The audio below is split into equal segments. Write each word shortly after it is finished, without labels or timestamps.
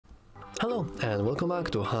Hello and welcome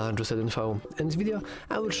back to HardReset.Info. In this video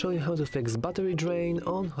I will show you how to fix battery drain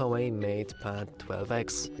on HUAWEI MatePad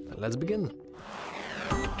 12X. Let's begin!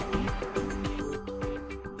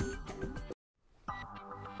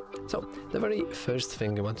 So the very first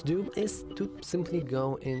thing you want to do is to simply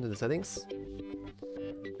go into the settings,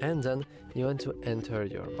 and then you want to enter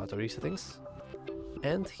your battery settings,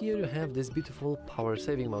 and here you have this beautiful power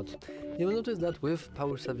saving mode. You will notice that with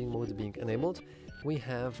power saving mode being enabled, we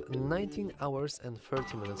have 19 hours and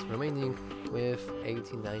 30 minutes remaining with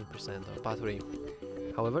 89% of battery.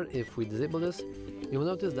 However, if we disable this, you will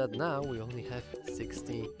notice that now we only have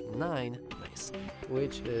 69 nice,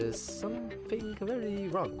 which is something very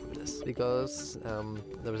wrong with this, because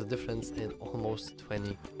there is a difference in almost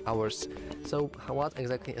 20 hours. So what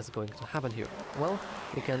exactly is going to happen here? Well,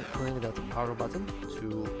 you can click that power button to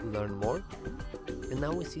learn more. And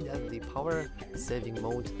now we see that the power saving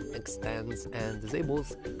mode extends and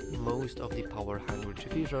disables most of the power hungry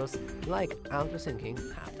features like auto syncing,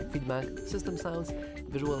 haptic feedback, system sounds,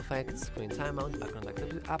 visual effects, screen timeout, background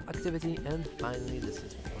activity, and finally the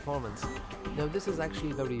system performance. Now this is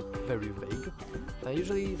actually very vague.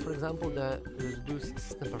 Usually, for example, the reduced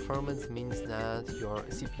system performance means that your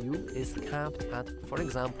CPU is capped at, for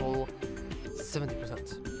example,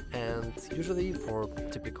 70%. And usually for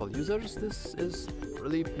typical users this is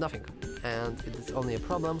really nothing, and it is only a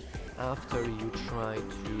problem after you try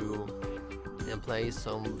to play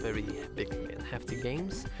some very big and hefty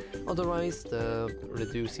games. Otherwise the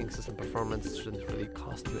reducing system performance shouldn't really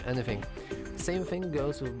cost you anything. Same thing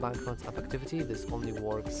goes with background app activity. This only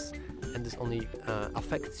works and this only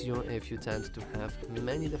affects you if you tend to have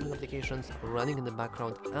many different applications running in the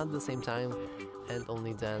background at the same time, and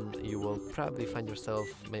only then you will probably find yourself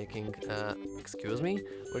making excuse me,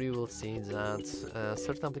 where you will see that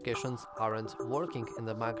certain applications aren't working in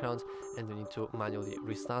the background and you need to manually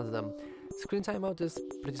restart them. Screen timeout is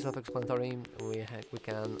pretty self-explanatory. We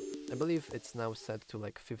can, I believe it's now set to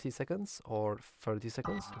like 50 seconds or 30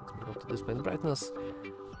 seconds. Let me go to display and brightness.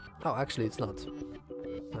 Oh, actually it's not.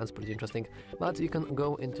 That's pretty interesting. But you can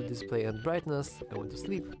go into display and brightness, go into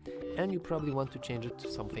sleep, and you probably want to change it to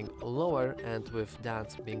something lower, and with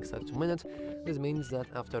that being set to minute, this means that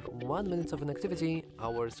after 1 minute of an activity,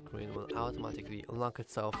 our screen will automatically lock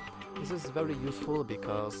itself. This is very useful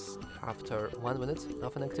because after 1 minute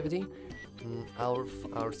of an activity,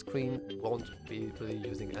 our screen won't be really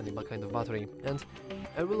using any kind of battery. And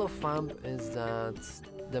a rule of thumb is that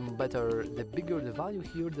the bigger the value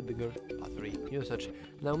here, the bigger battery usage.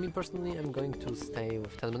 Now me personally, I'm going to stay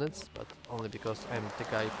with 10 minutes, but only because I'm the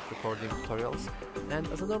guy recording tutorials, and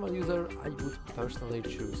as a normal user I would personally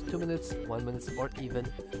choose 2 minutes, 1 minute, or even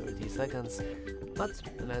 30 seconds. But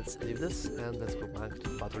let's leave this and let's go back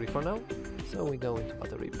to battery for now. So we go into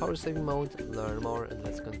battery power saving mode, learn more, and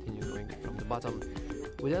let's continue going from the bottom.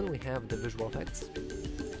 Then we have the visual effects.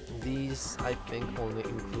 These, I think, only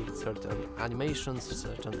include certain animations,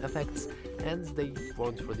 certain effects, and they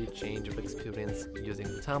won't really change your experience using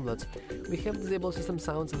the tablet. We have disabled system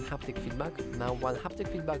sounds and haptic feedback. Now, while haptic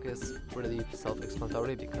feedback is really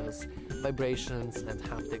self-explanatory because vibrations and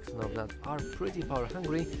haptics and all that are pretty power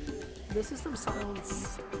hungry, the system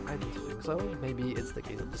sounds, I don't think so. Maybe it's the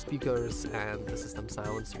case of the speakers, and the system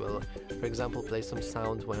sounds will, for example, play some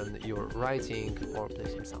sound when you're writing, or play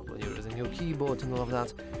some sound when you're using your keyboard and all of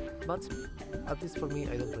that. But at least for me,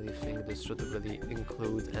 I don't really think this should really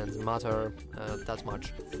include and matter that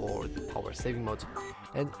much for the power saving mode.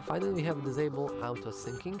 And finally we have disable auto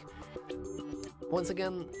syncing. Once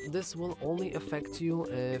again, this will only affect you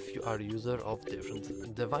if you are a user of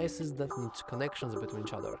different devices that need connections between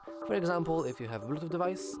each other. For example, if you have a Bluetooth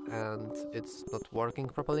device and it's not working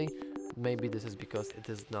properly, maybe this is because it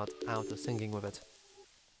is not auto syncing with it.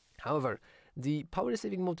 However, the power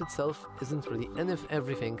saving mode itself isn't really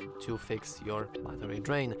everything to fix your battery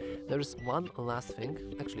drain. There's one last thing,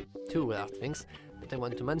 actually two last things, that I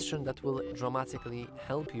want to mention that will dramatically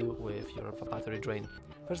help you with your battery drain.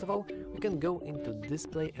 First of all, we can go into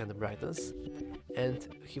display and brightness, and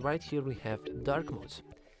right here we have dark mode.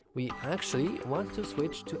 We actually want to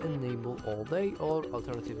switch to enable all day, or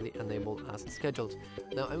alternatively enable as scheduled.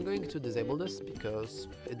 Now I'm going to disable this because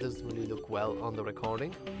it doesn't really look well on the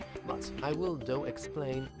recording, but I will though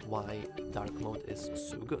explain why dark mode is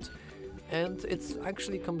so good. And it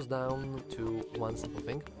actually comes down to one simple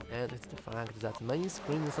thing, and it's the fact that many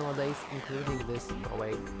screens nowadays, including this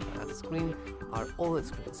HUAWEI screen, are OLED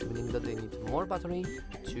screens, meaning that they need more battery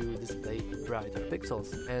to display brighter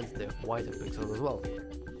pixels and the whiter pixels as well.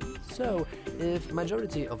 So, if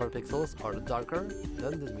majority of our pixels are darker,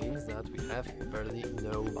 then this means that we have barely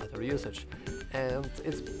no battery usage. And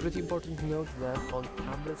it's pretty important to note that on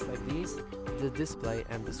tablets like these, the display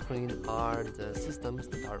and the screen are the systems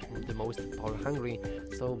that are the most power hungry.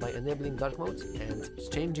 So by enabling dark mode and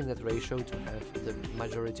changing that ratio to have the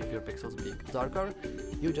majority of your pixels being darker,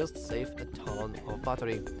 you just save a ton of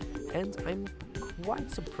battery. And I'm quite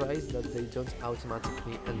surprised that they don't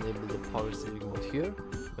automatically enable the power saving mode here.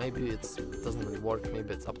 Maybe it doesn't really work,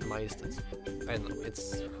 maybe it's optimized, I don't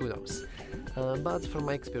know, who knows. But from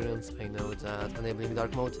my experience, I know that enabling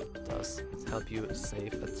dark mode does help you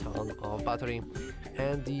save a ton of battery.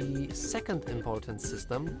 And the second important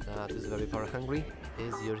system that is very power hungry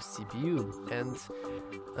is your CPU.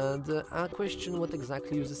 And the question what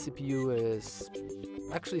exactly uses CPU is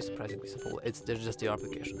actually surprisingly simple. They're just your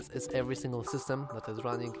applications. It's every single system that is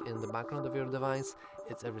running in the background of your device.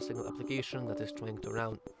 It's every single application that is trying to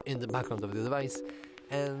run in the background of the device.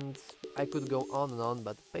 And I could go on and on,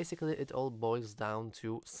 but basically it all boils down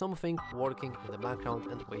to something working in the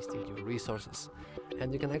background and wasting your resources.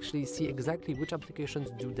 And you can actually see exactly which applications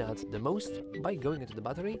do that the most by going into the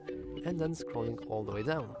battery and then scrolling all the way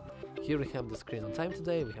down. Here we have the screen on time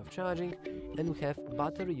today, we have charging, and we have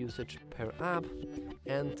battery usage per app,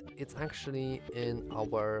 and it's actually in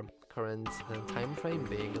our current time frame,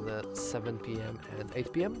 being the 7 p.m. and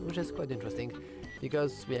 8 p.m, which is quite interesting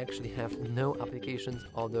because we actually have no applications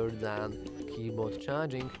other than keyboard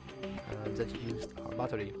charging that used our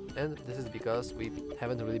battery, and this is because we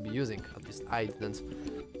haven't really been using, at least I didn't.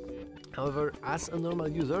 However, as a normal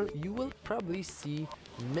user, you will probably see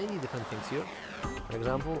many different things here. For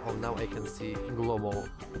example, now I can see global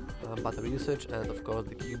battery usage, and of course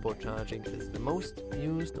the keyboard charging is the most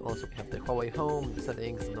used. Also we have the Huawei Home, the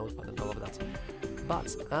settings, the notepad and all of that.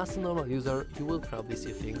 But as a normal user, you will probably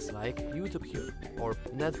see things like YouTube here, or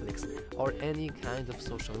Netflix, or any kind of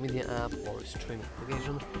social media app or streaming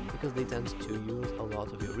application, because they tend to use a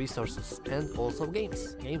lot of your resources. And also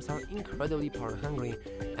games. Games are incredibly power hungry,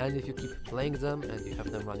 and if you keep playing them and you have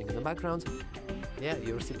them running in the background, yeah,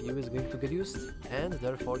 your CPU is going to get used, and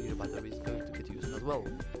therefore your battery is going to get used as well.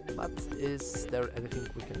 But is there anything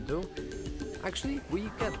we can do? Actually,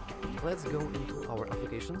 we can. Let's go into our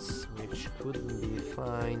applications, which could be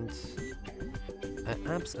find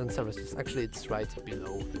apps and services. Actually, it's right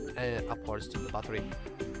below, upwards to the battery.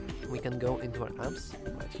 We can go into our apps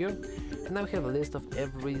right here, and now we have a list of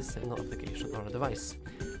every single application on our device.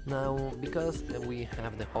 Now, because we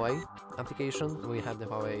have the Huawei application, we have the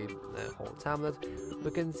Huawei whole tablet,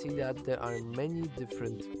 we can see that there are many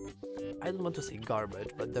different, I don't want to say garbage,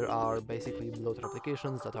 but there are basically bloater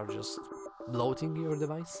applications that are just bloating your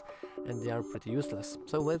device, and they are pretty useless.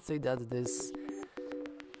 So let's say that this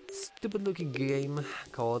stupid looking game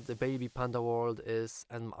called the Baby Panda World is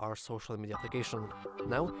our social media application.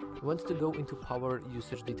 Now, we want to go into power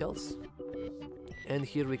usage details. And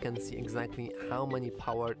here we can see exactly how many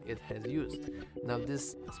power it has used. Now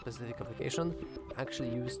this specific application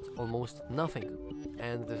actually used almost nothing,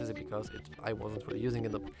 and this is because I wasn't really using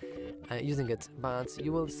it, but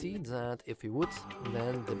you will see that if we would,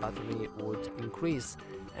 then the battery would increase,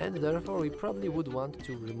 and therefore we probably would want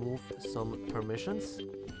to remove some permissions.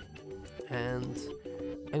 And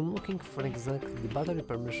I'm looking for exactly the battery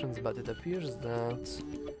permissions, but it appears that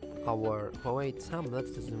our Huawei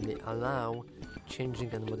tablet doesn't really allow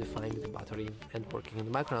changing and modifying the battery and working in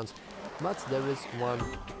the background. But there is one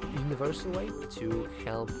universal way to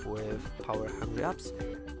help with power hungry apps,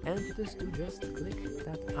 and it is to just click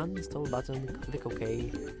that uninstall button, click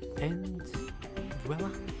OK, and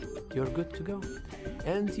voila, you're good to go.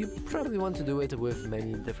 And you probably want to do it with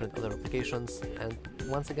many different other applications, and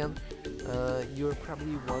once again, you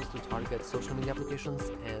probably want to target social media applications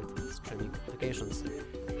and streaming applications.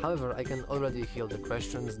 However, I can already hear the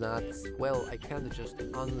questions that, well, I can't just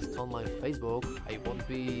uninstall my Facebook, I won't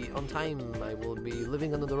be on time, I will be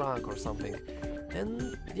living under the rock or something.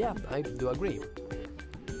 And yeah, I do agree.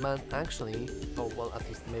 But actually, oh well, at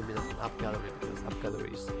least maybe not an app gallery, because app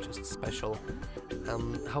gallery is just special.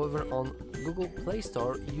 However, on Google Play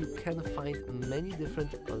Store, you can find many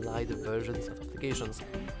different Lite versions of applications.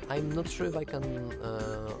 I'm not sure if I can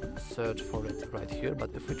search for it right here, but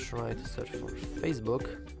if we try to search for Facebook,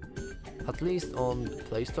 at least on the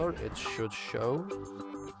Play Store, it should show.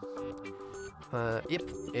 Yep,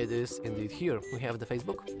 it is indeed here. We have the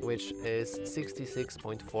Facebook, which is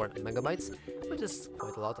 66.4 megabytes, which is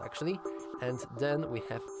quite a lot actually. And then we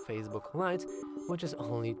have Facebook Lite, which is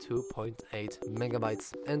only 2.8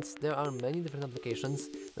 megabytes. And there are many different applications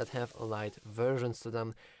that have Lite versions to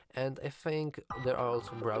them. And I think there are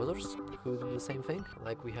also browsers who do the same thing,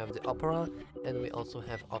 like we have the Opera and we also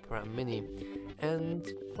have Opera Mini. And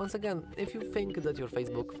once again, if you think that your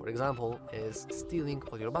Facebook, for example, is stealing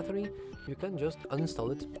all your battery, you can just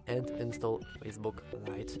uninstall it and install Facebook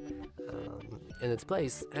Lite in its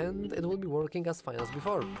place, and it will be working as fine as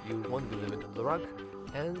before. You won't be living on the rug,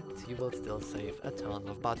 and you will still save a ton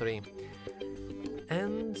of battery.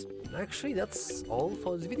 And actually that's all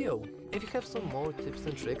for this video. If you have some more tips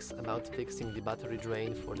and tricks about fixing the battery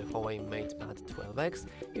drain for the HUAWEI MatePad 12X,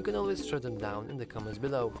 you can always share them down in the comments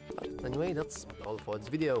below. But anyway, that's all for this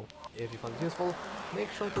video. If you found it useful, make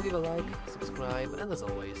sure to leave a like, subscribe, and as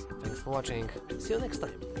always, thanks for watching. See you next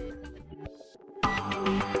time.